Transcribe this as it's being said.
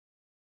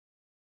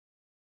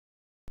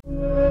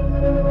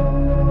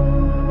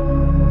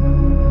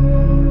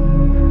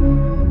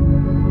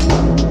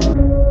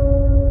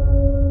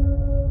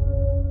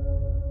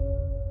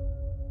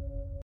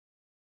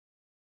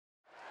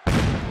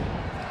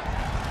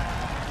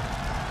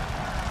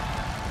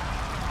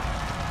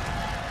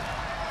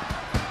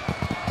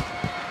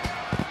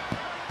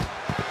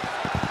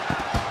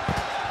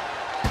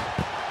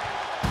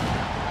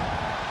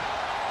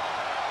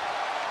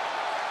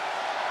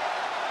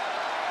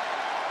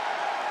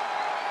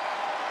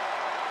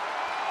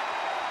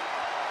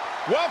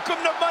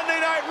Welcome to Monday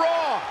Night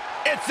Raw.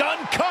 It's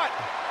uncut,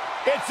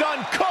 it's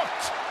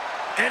uncooked,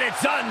 and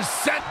it's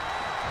unsent.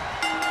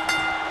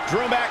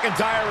 Drew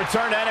McIntyre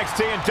returned to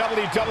NXT and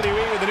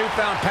WWE with a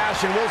newfound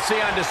passion we'll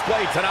see on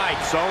display tonight.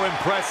 So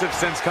impressive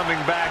since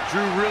coming back.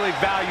 Drew really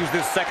values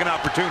this second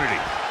opportunity.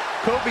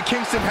 Kofi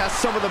Kingston has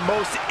some of the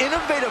most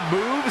innovative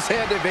moves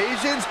and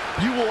evasions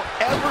you will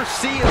ever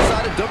see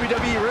inside a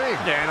WWE ring.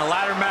 Yeah, in a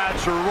ladder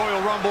match or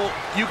Royal Rumble,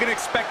 you can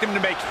expect him to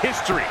make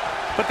history.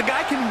 But the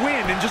guy can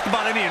win in just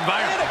about any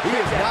environment. He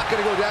is not going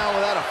to go down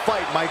without a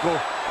fight, Michael.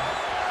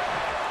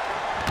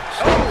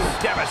 Oh,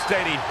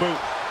 devastating boot.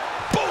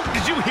 Boom,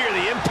 did you hear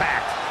the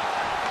impact?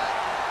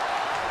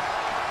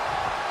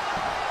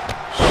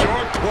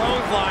 Short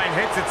clothesline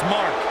hits its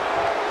mark.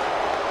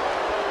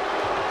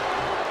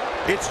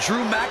 It's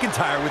Drew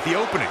McIntyre with the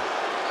opening.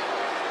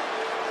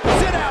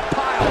 Sit out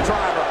pile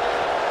driver.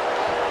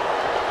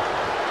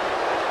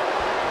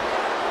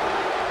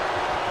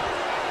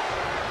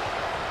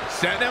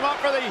 Setting him up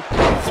for the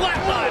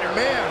flatliner. Oh,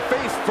 man,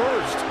 face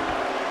first.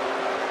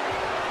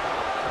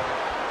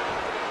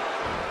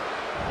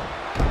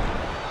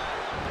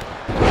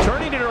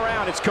 Turning it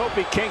around, it's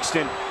Kofi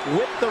Kingston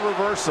with the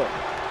reversal.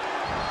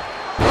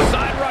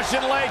 Side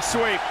Russian leg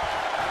sweep.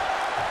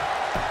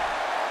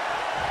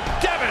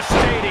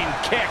 Devastating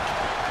kick.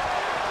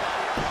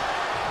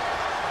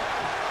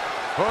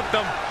 Hooked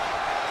him.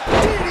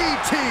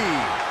 DDT.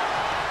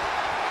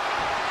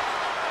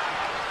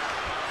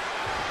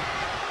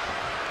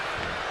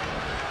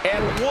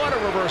 And what a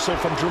reversal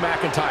from Drew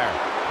McIntyre.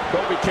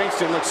 Kofi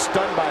Kingston looks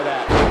stunned by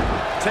that.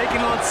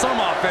 Taking on some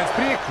offense,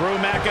 but Drew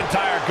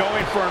McIntyre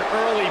going for an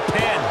early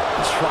pin.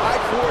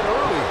 Tried for it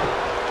early.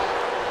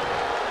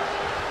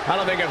 I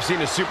don't think I've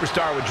seen a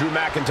superstar with Drew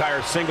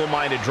McIntyre's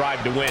single-minded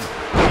drive to win.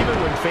 Even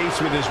when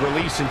faced with his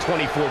release in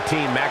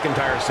 2014,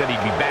 McIntyre said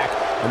he'd be back,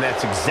 and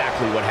that's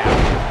exactly what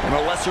happened. And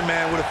a lesser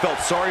man would have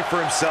felt sorry for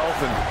himself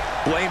and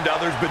blamed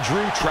others, but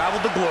Drew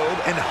traveled the globe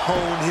and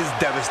honed his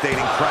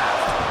devastating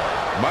craft.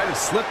 Might have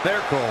slipped there,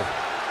 Cole.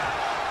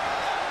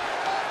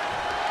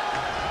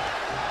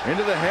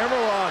 Into the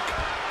hammerlock.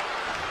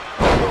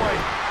 Oh, boy.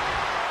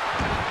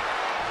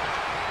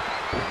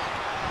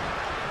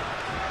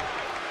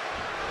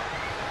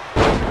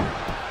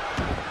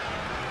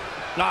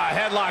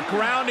 Headlock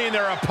grounding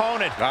their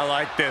opponent. I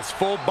like this.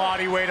 Full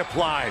body weight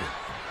applied.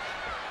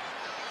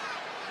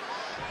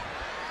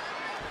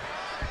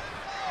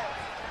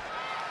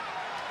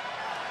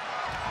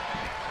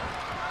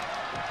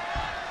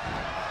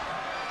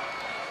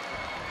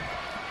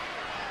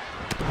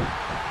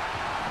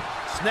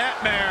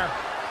 Snapmare.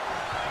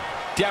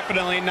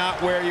 Definitely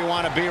not where you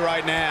want to be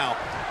right now.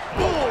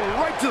 Oh,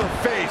 right to the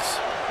face.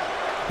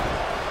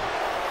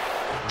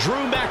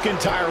 Drew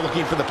McIntyre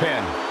looking for the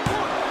pin.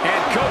 And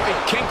Kofi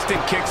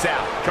Kingston kicks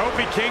out.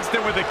 Kofi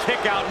Kingston with a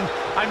kick out, and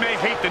I may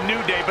hate the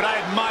New Day, but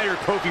I admire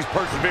Kofi's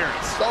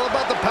perseverance. It's all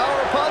about the power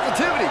of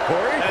positivity,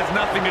 Corey. That has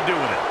nothing to do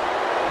with it.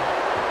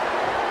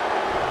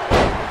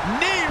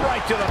 Knee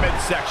right to the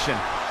midsection.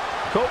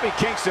 Kofi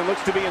Kingston looks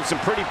to be in some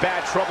pretty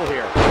bad trouble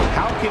here.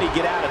 How can he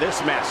get out of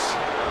this mess?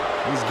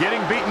 He's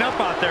getting beaten up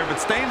out there,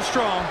 but staying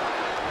strong.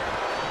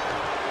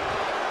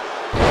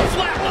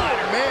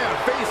 Flatliner. Man,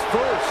 face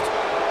first.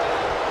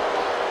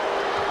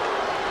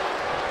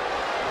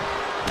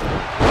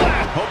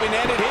 Hoping to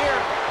end it here.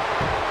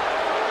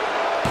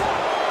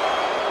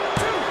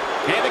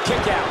 And a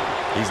kick out.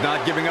 He's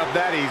not giving up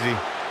that easy.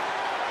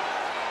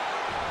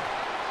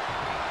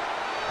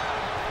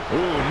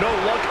 Ooh, no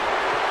look.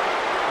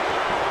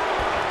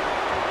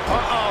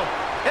 Uh-oh.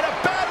 In a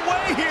bad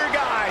way here,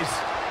 guys.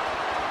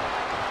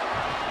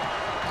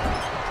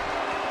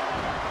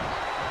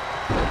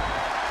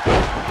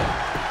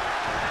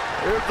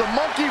 Here's the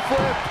monkey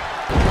flip.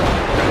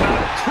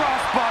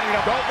 Crossbody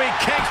to Kofi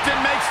Kingston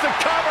makes the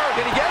cover.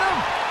 Did he get him?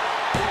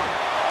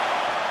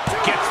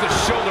 Gets the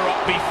shoulder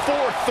up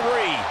before 3.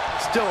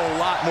 Still a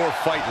lot more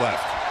fight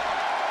left.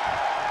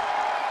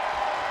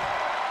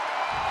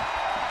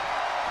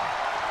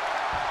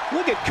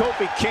 Look at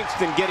Kofi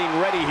Kingston getting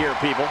ready here,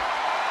 people.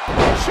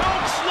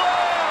 Choke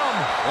slam.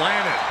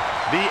 Landed.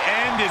 The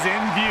end is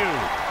in view.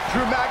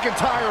 Drew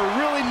McIntyre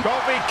really...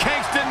 Kofi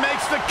Kingston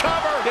makes the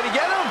cover. Did he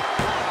get him?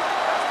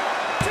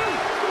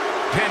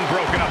 Pin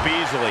broken up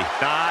easily.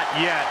 Not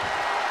yet.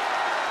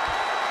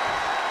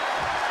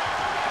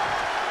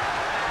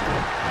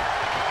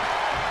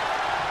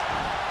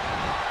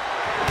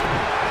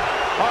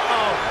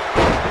 Uh-oh.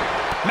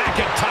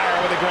 McIntyre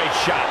with a great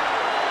shot.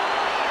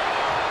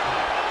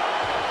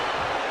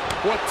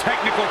 What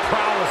technical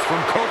prowess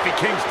from Kofi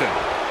Kingston.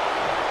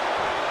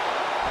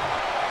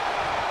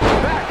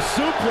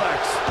 suplex.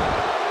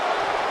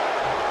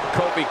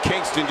 Kofi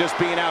Kingston just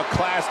being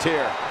outclassed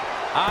here.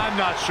 I'm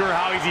not sure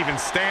how he's even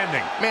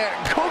standing. Man,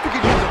 Kofi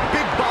could use a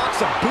big box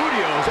of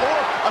Bootios or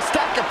a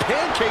stack of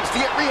pancakes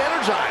to get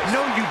re-energized.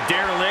 No, you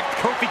derelict.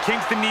 Kofi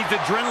Kingston needs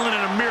adrenaline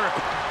and a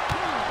miracle.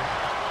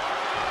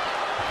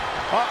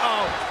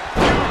 Uh-oh.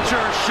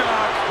 Future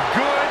shock.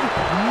 Good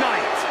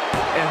night.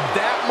 And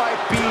that might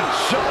be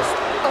just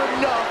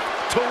enough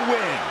to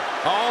win.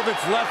 All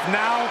that's left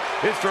now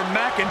is for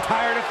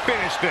McIntyre to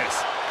finish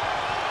this.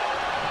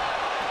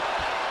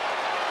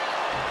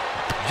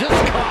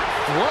 Just caught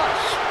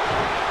flush.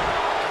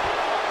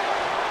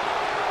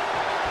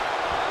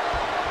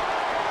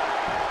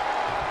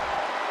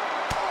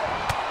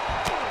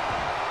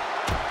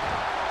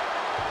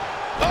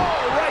 Oh,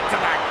 right to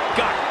the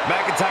gut.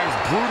 McIntyre's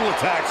brutal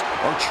attacks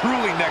are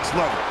truly next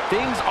level.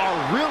 Things are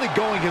really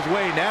going his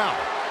way now.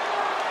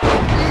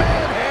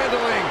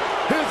 Manhandling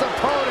his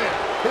opponent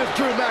is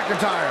Drew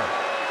McIntyre.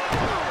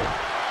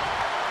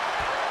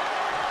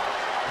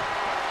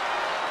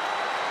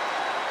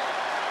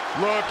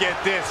 Look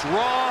at this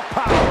raw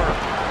power.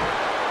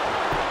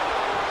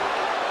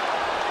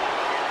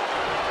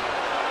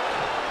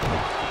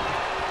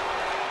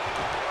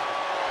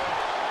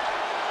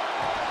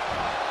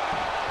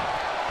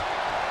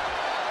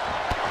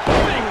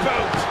 Big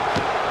boot.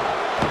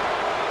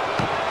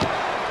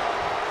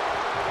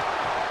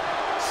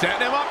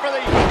 Setting him up for the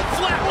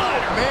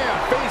flatliner. Man,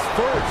 face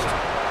first.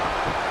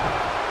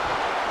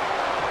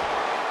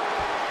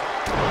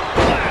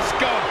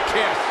 Glasgow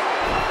kiss.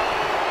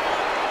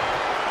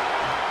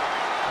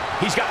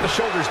 He's got the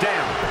shoulders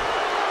down.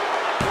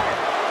 1,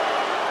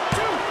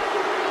 2,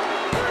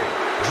 3.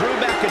 Drew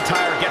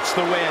McIntyre gets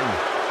the win.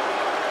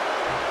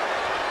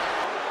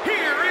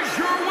 Here is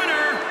your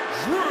winner,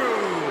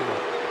 Drew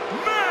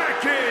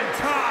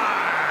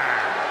McIntyre.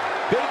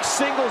 Big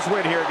singles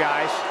win here,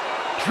 guys.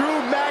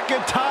 Drew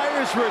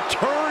McIntyre's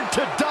return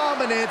to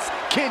dominance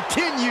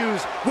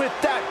continues with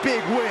that big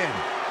win.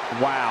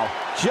 Wow.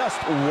 Just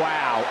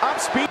wow. I'm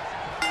speaking.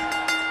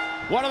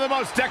 One of the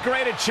most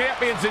decorated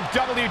champions in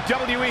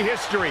WWE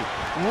history,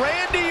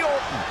 Randy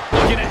Orton,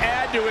 looking to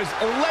add to his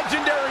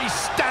legendary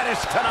status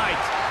tonight.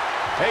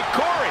 Hey,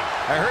 Corey,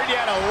 I heard you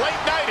had a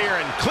late night here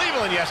in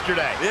Cleveland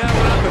yesterday. Yeah, I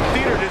went out in the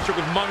theater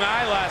district with Mung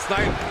Eye last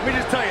night. Let me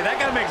just tell you, that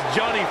guy makes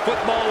Johnny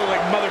Football look like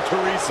Mother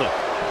Teresa.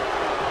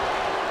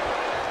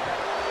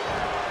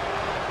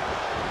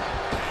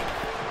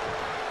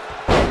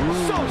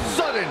 So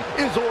sudden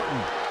is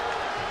Orton.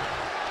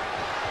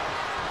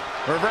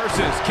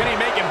 Reverses. Can he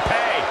make him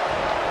pay?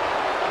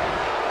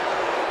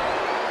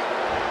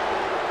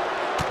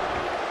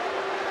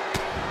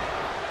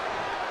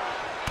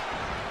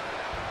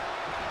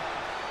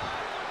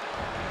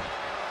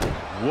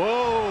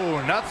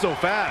 Whoa, not so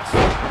fast.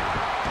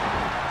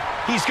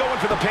 He's going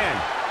for the pin.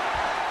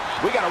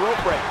 We got a rope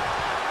break.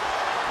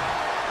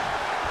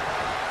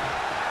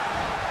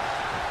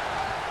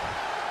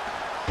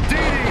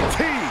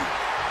 DDT.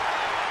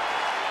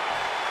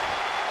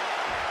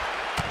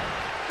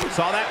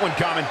 Saw that one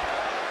coming.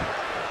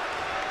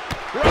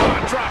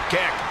 Raw drop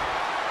kick.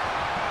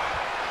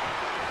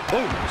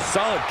 Oh,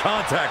 solid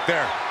contact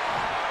there.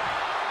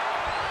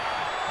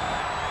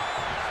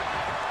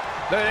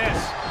 Look at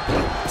this.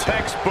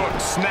 Textbook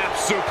snap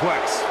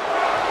suplex.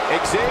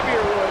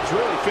 Xavier Woods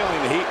really feeling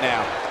the heat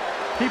now.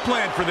 He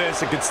planned for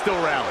this and could still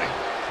rally.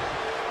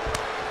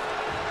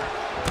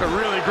 A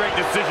really great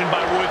decision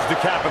by Woods to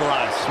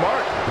capitalize.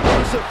 Smart.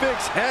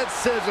 Crucifix head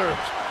scissors.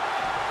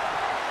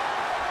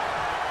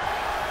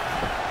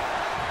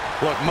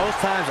 Look, most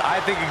times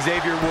I think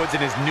Xavier Woods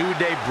and his New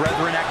Day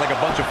brethren act like a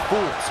bunch of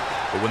fools.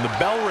 But when the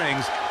bell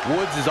rings,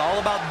 Woods is all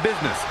about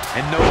business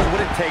and knows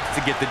what it takes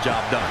to get the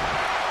job done.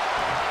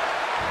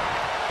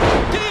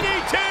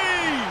 DDT!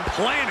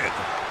 Planted.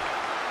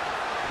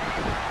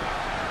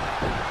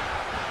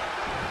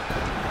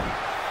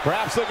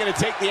 Perhaps looking to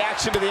take the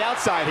action to the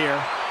outside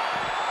here.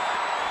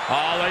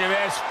 Oh, look at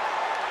this.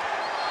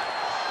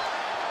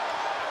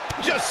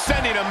 Just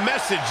sending a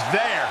message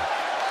there.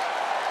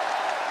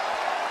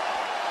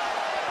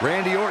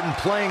 Randy Orton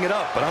playing it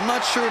up, but I'm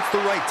not sure it's the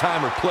right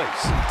time or place.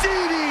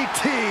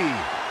 DDT.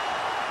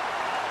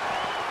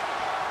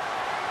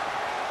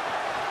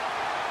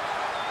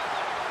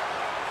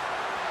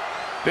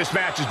 This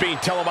match is being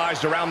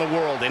televised around the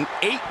world in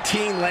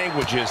 18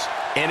 languages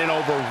and in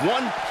over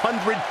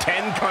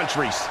 110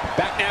 countries.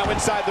 Back now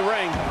inside the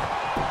ring.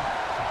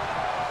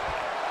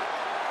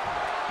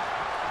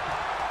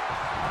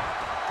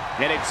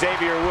 And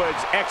Xavier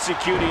Woods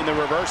executing the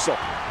reversal.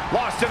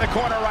 Lost in the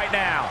corner right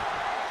now.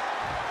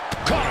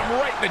 Caught him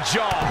right in the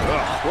jaw.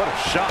 Ugh, what a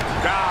shot.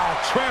 Ah,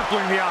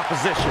 trampling the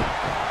opposition.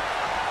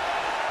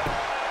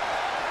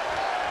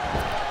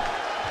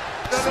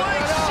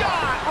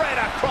 Slingshot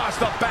right across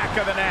the back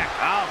of the neck.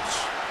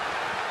 Ouch.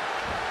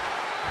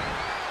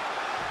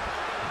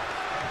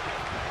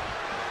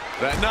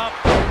 Setting up.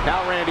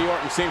 Now Randy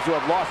Orton seems to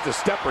have lost a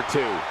step or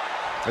two.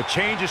 A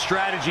change of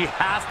strategy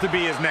has to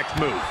be his next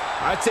move.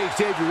 I'd say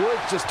Xavier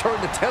Woods just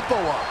turned the tempo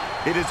up.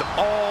 It is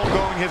all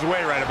going his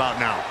way right about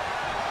now.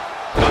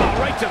 Oh, Oh,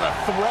 right to the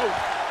throat.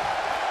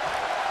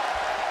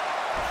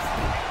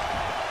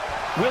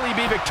 Will he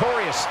be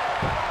victorious?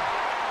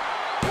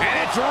 And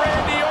it's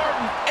Randy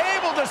Orton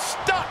able to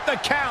stop the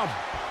count.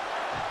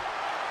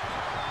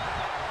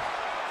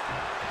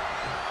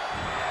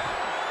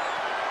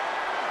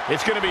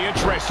 It's going to be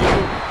interesting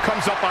who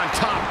comes up on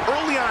top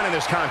early on in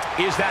this contest.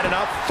 Is that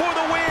enough for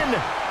the win?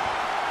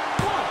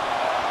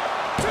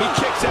 He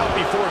kicks out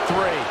before 3.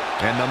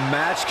 And the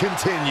match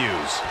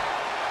continues.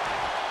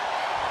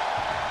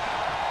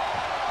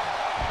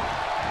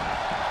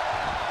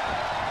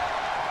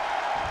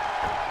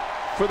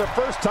 For the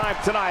first time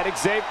tonight,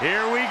 Xavier.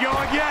 Here we go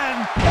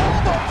again.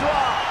 Elbow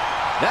drop.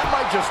 That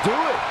might just do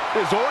it.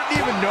 Does Orton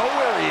even know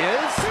where he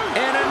is?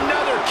 And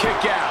another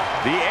kick out.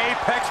 The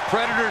Apex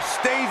Predator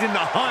stays in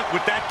the hunt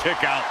with that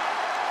kick out.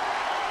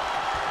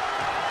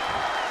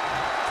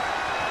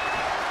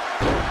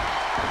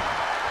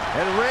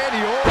 And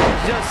Randy Orton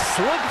just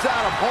slips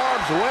out of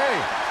harm's way.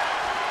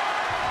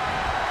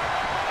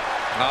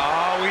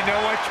 Oh, we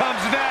know what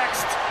comes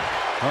next.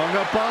 Hung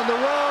up on the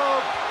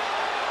rope.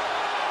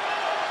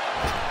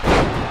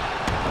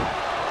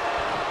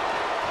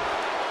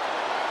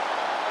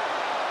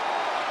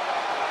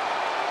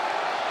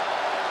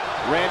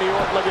 Randy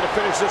Orton looking to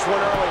finish this one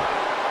early.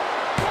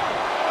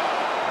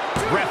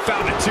 Ref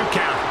found a 2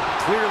 count.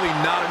 Clearly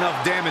not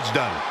enough damage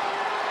done.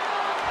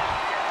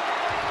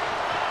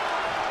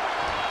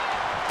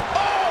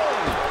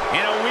 Oh!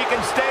 In a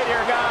weakened state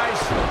here, guys.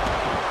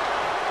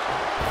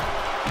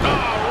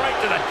 Oh, right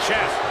to the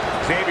chest.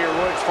 Xavier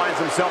Woods finds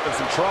himself in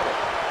some trouble.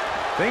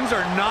 Things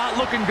are not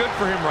looking good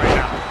for him right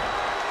now.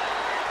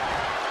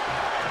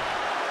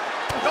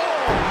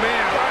 Oh,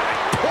 man.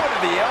 Point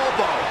of the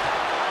elbow.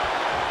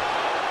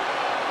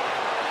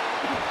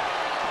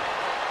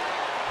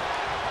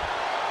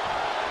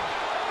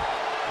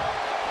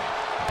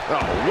 Oh,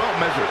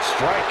 well-measured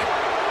strike.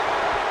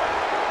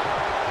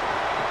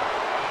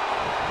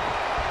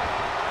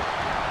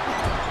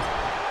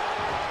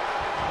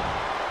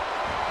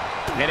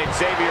 And it's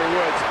Xavier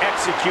Woods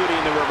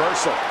executing the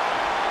reversal.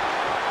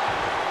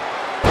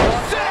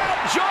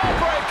 Sit-up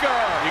jawbreaker.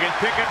 You can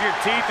pick up your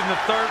teeth in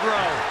the 3rd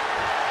row.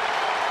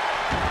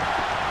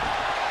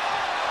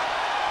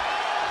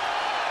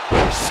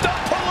 Stop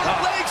pulling a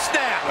leg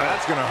snap.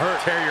 That's gonna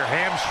hurt. Tear your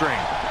hamstring.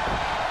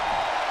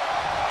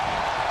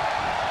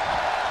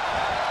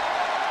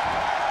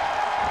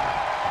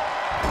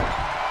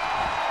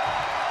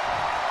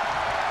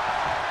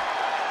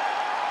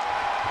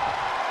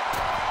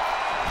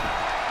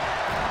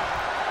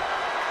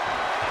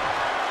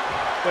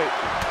 Wait,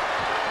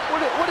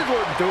 what is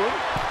Orton doing?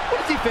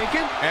 What is he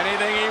thinking?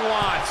 Anything he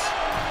wants.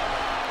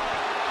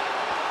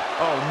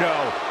 Oh, no.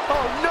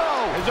 Oh, no.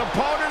 His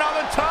opponent on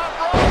the top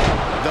rope.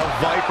 The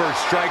Viper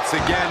strikes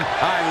again.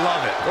 I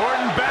love it.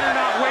 Orton better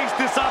not waste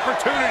this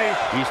opportunity.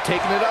 He's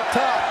taking it up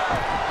top.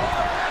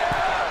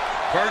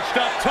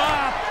 Perched up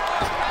top.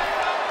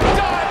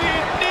 Diving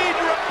knee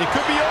drop. It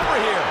could be over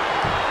here.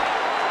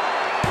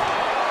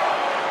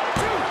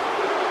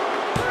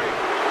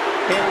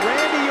 And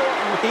Randy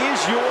Orton is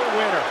your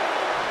winner.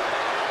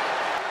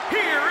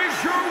 Here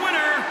is your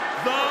winner,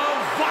 the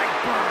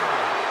Viper,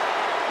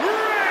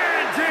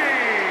 Randy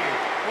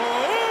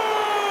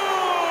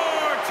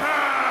Orton!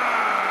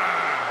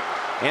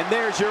 And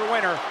there's your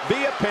winner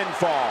via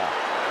pinfall.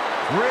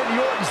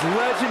 Randy Orton's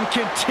legend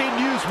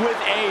continues with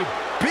a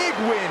big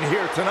win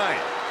here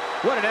tonight.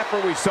 What an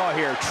effort we saw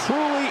here.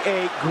 Truly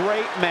a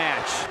great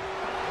match.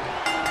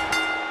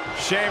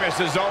 Sheamus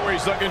is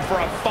always looking for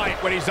a fight.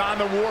 When he's on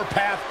the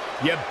warpath,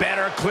 you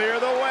better clear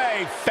the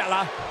way,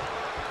 fella.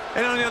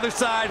 And on the other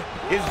side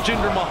is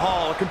Jinder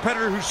Mahal, a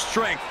competitor whose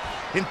strength,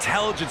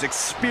 intelligence,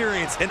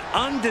 experience, and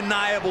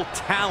undeniable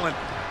talent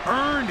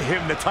earned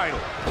him the title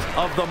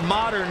of the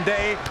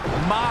modern-day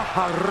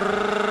Maharaja.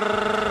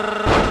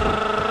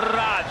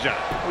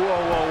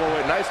 Whoa,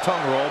 wait. Nice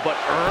tongue roll, but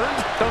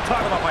earned? Don't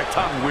talk about my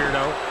tongue,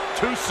 weirdo.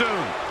 Too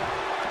soon.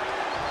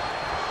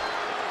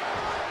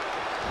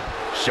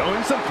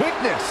 Showing some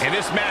quickness. And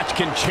this match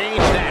can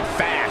change that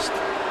fast.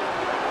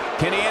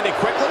 Can he end it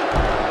quickly?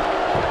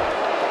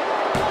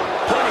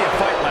 Plenty of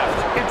fight left.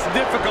 It's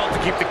difficult to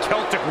keep the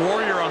Celtic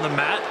Warrior on the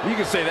mat. You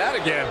can say that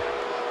again.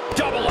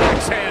 Double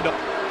axe handle.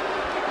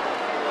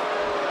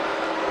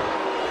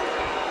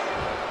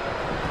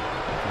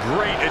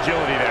 Great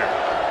agility there.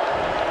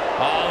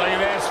 Oh, look at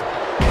this.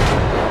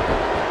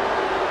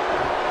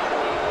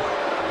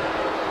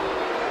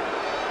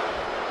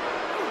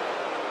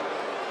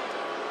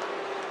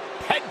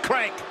 Head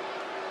crank.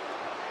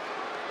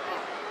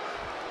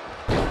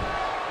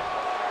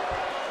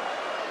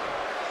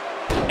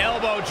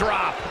 Elbow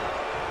drop.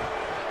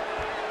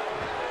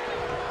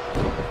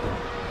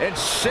 And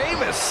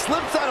Sheamus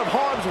slips out of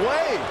harm's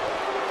way.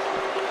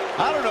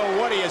 I don't know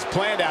what he has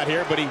planned out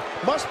here, but he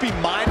must be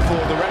mindful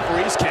of the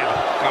referee's count.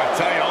 I'll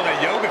tell you, all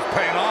that yoga's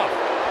paying off.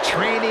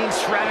 Training,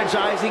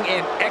 strategizing,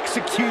 and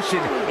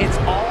execution. It's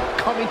all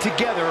coming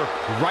together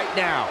right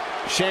now.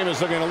 Sheamus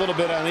looking a little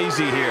bit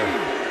uneasy here.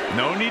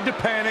 No need to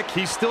panic.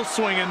 He's still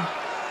swinging.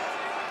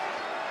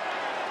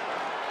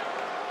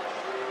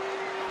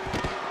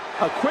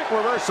 A quick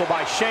reversal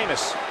by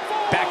Sheamus.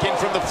 Back in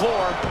from the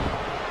floor.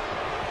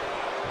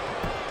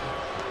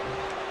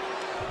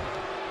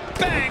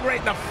 Bang, right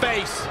in the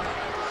face.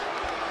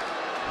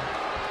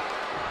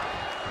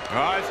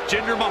 Oh, it's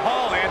Jinder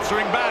Mahal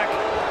answering back.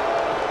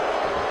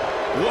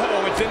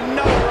 Whoa, it's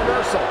another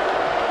reversal.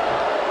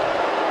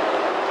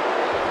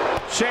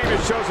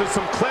 Sheamus shows us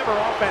some clever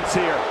offense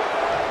here.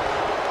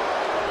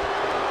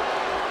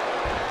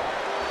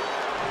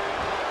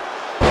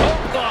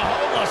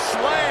 Oklahoma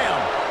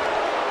slam.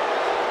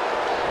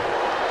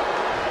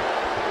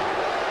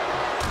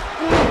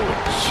 Ooh,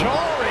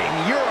 jarring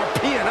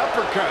European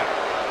uppercut.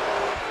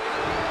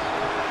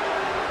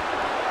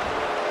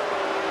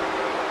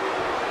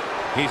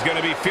 He's going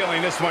to be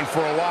feeling this one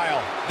for a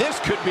while. This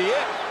could be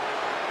it.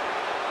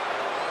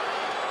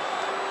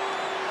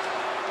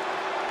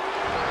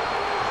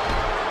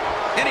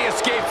 And he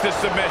escapes the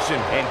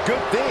submission. And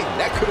good thing,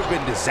 that could have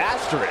been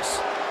disastrous.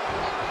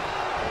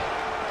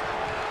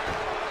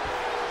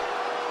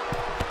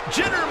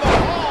 Jinder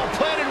Mahal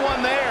planted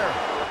one there.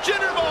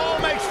 Jinder Mahal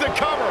makes the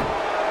cover.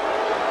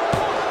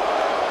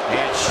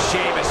 And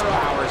Sheamus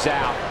powers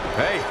out.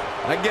 Hey,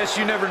 I guess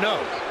you never know.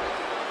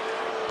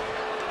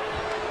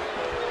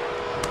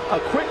 A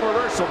quick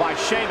reversal by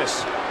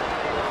Sheamus.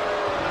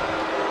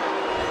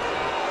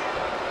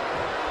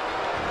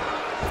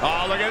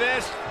 Oh, look at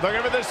this.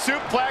 Looking for the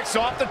suplex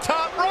off the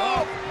top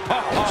rope. Oh,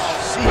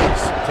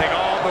 jeez. Take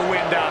all the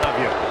wind out of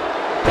you.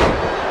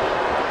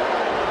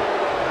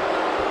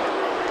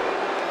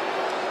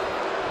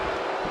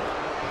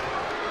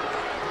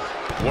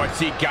 What's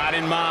he got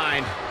in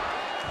mind?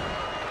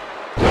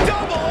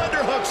 Double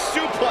underhook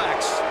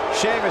suplex.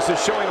 Sheamus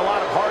is showing a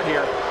lot of heart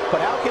here,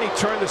 but how can he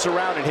turn this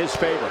around in his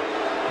favor?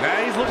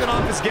 Nah, he's looking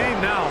off his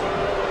game now.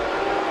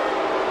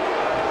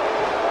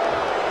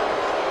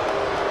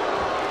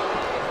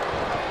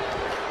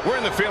 We're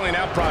in the feeling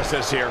out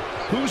process here.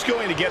 Who's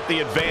going to get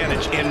the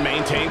advantage and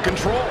maintain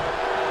control?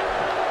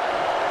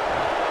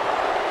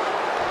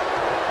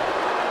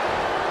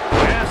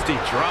 Nasty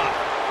drop.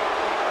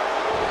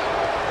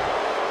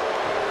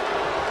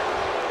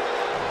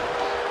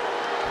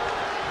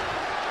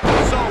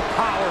 So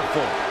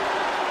powerful.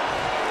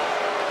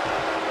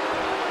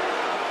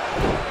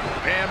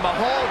 And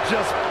Mahal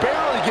just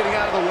barely getting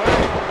out of the way.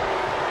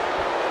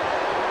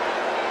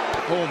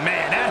 Oh,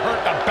 man, that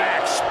hurt the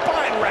back.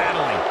 Spine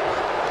rattling.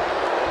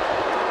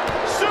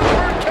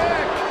 Super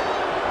kick.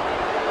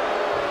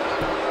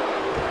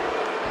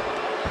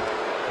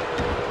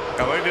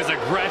 Oh, look at this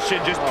aggression,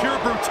 just pure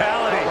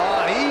brutality. Come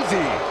on,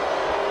 easy.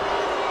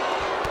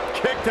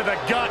 Kick to the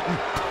gut.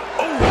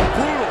 Oh,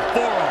 brutal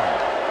forearm.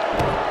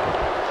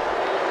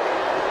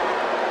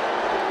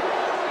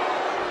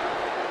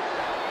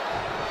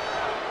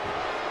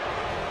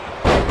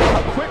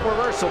 A quick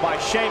reversal by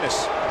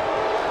Sheamus.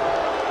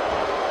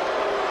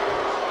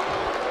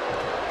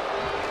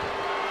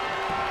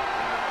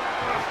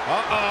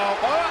 Uh-oh,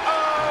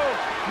 uh-oh.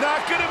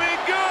 Not gonna be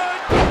good.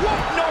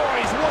 What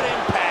noise, what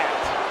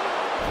impact.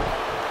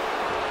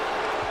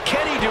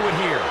 Can he do it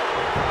here?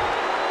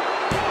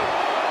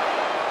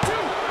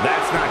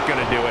 That's not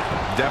gonna do it.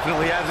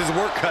 Definitely has his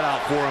work cut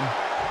out for him.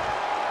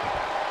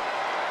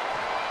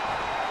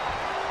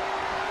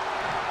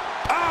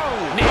 Oh,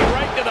 knee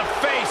right to the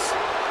face.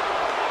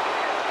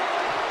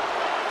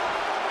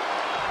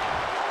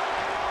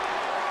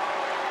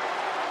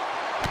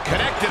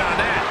 Connected on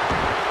that.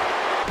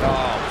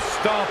 Oh,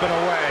 stomping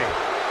away.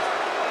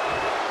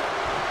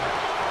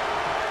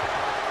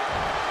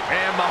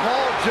 And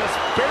Mahal just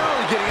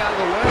barely getting out of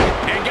the way.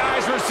 And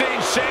guys, we're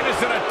seeing Sheamus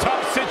in a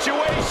tough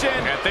situation.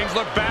 And things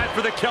look bad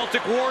for the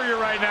Celtic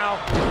Warrior right now.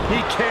 He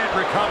can't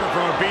recover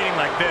from a beating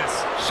like this.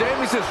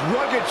 Sheamus'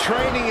 rugged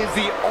training is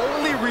the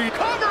only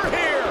Cover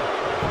here.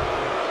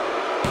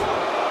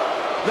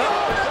 No.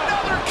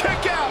 Another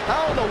kick out.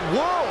 How in the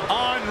world?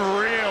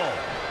 Unreal.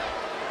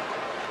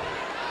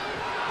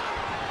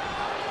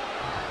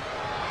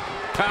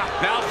 Ha,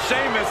 now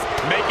Sheamus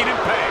making him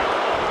pay.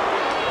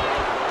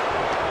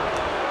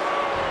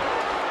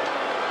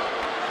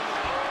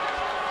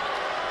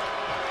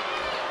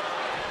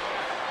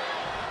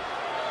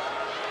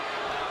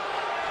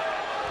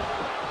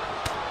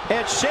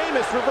 And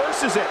Sheamus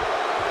reverses it.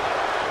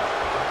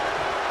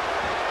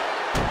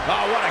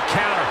 Oh, what a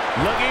counter.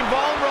 Looking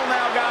vulnerable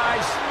now,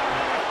 guys.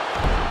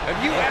 Have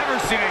you ever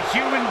seen a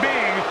human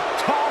being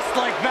tossed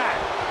like that?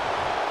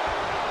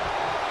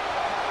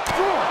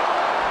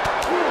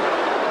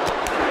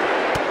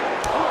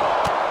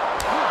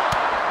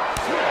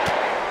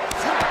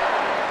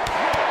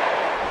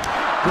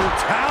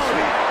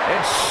 Brutality.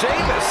 And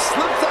Sheamus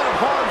slips out of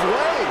harm's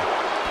way.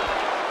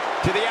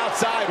 To the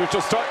outside, which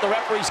will start the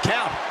referee's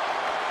count.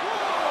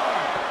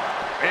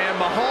 And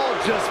Mahal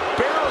just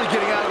barely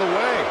getting out of the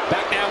way.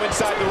 Back now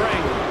inside the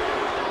ring.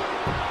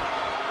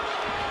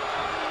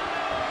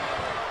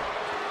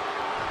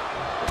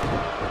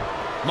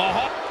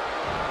 Mahal.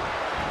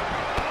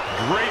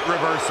 Great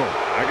reversal.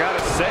 I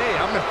gotta say,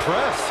 I'm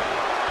impressed.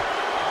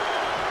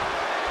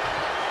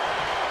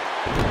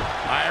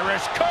 Irish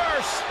Sheamus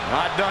curse.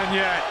 Not done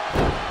yet.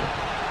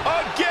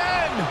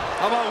 Again.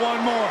 How about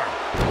one more?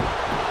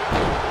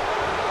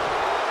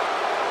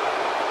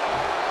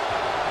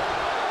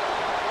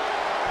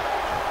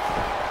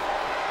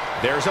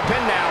 There's a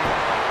pin now.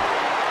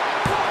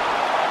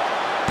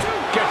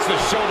 Gets the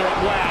shoulder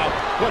up. Wow.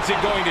 What's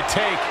it going to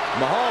take?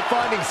 Mahal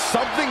finding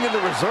something in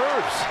the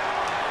reserves.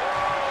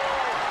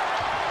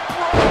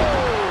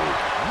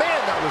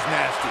 Man, that was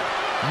nasty.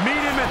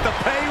 Meet him at the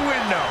pay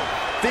window.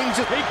 Things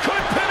just... He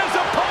could pin his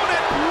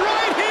opponent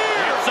right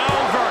here. It's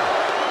over.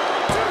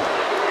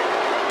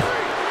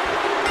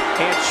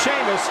 And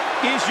Sheamus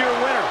is your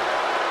winner.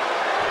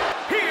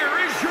 Here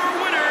is your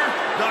winner,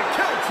 the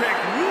Celtic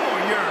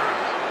Warrior,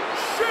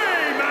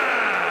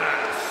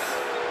 Sheamus!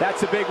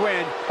 That's a big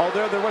win,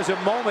 although there was a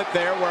moment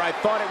there where I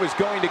thought it was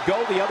going to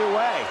go the other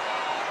way.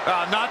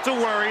 Not to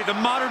worry, the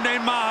modern-day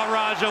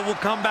Maharaja will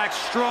come back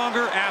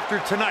stronger after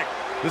tonight.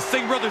 The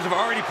Singh brothers have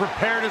already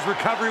prepared his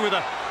recovery with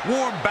a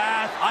warm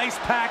bath, ice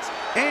packs,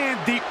 and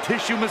deep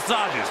tissue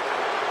massages.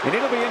 And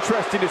it'll be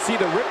interesting to see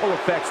the ripple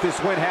effects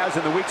this win has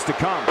in the weeks to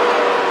come.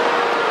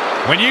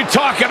 When you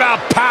talk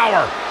about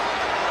power,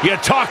 you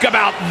talk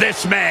about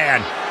this man.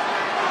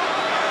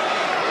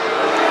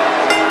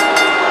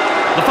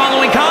 The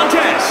following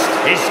contest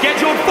is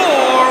scheduled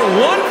for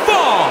one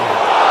fall.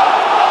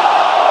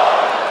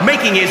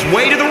 Making his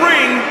way to the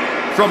ring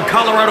from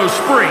Colorado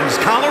Springs,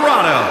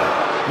 Colorado,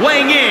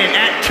 weighing in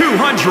at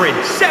 273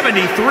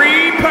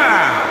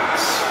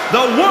 pounds,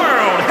 the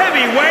World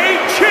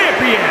Heavyweight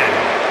Champion,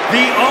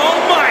 the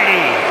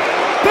Almighty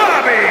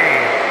Bobby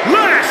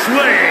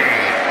Lashley.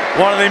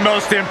 One of the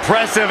most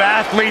impressive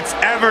athletes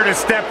ever to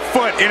step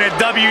foot in a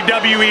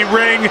WWE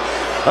ring.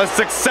 A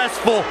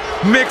successful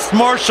mixed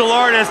martial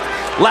artist.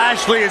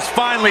 Lashley is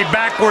finally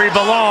back where he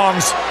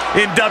belongs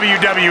in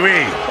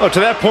WWE. Oh, to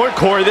that point,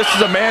 Corey, this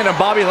is a man of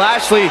Bobby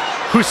Lashley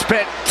who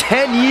spent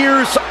 10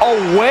 years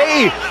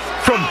away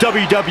from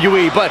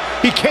WWE, but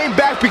he came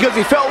back because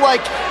he felt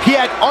like he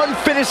had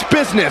unfinished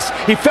business.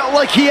 He felt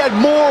like he had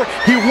more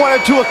he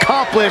wanted to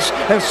accomplish,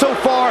 and so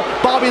far,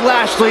 Bobby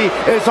Lashley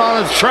is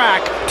on his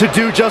track to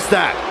do just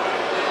that.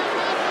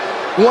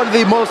 One of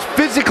the most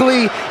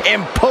physically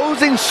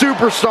imposing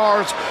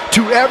superstars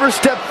to ever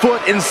step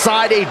foot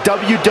inside a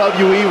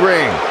WWE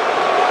ring.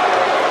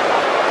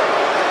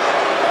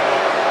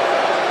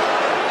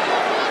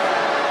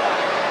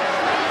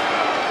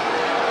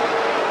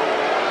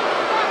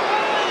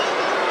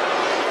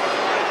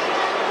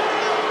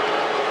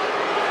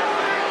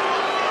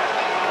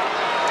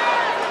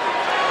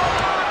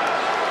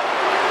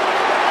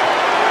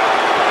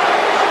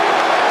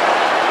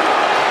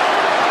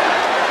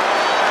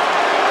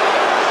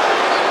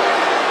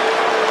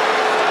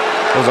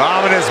 Those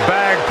ominous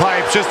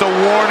bagpipes, just a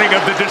warning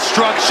of the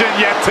destruction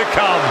yet to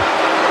come.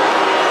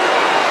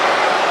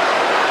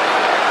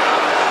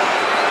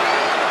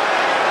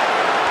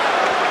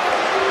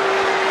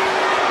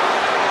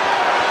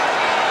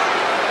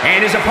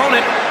 And his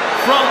opponent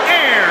from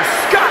Ayr,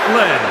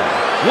 Scotland,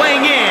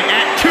 weighing in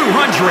at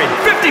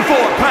 254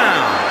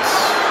 pounds,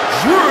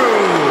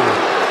 Drew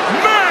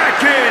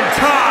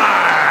McIntyre.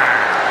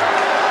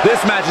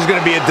 This match is going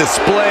to be a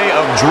display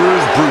of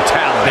Drew's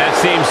brutality. That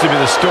seems to be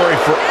the story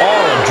for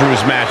all of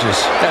Drew's matches.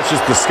 That's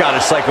just the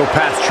Scottish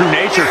psychopath's true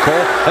nature,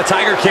 Cole. A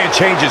tiger can't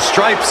change his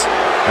stripes.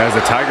 Has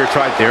the tiger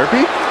tried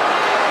therapy?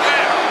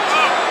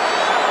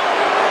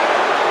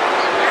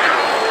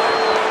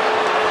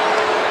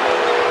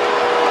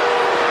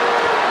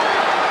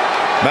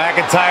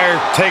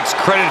 McIntyre takes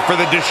credit for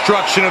the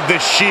destruction of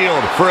the Shield,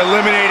 for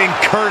eliminating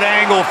Kurt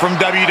Angle from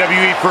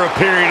WWE for a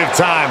period of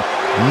time.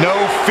 No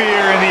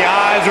fear in the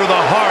eyes or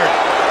the heart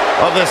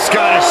of the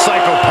Scottish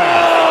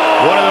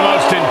psychopath. One of the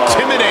most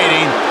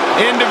intimidating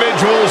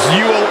individuals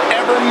you will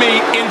ever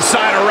meet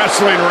inside a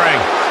wrestling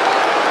ring.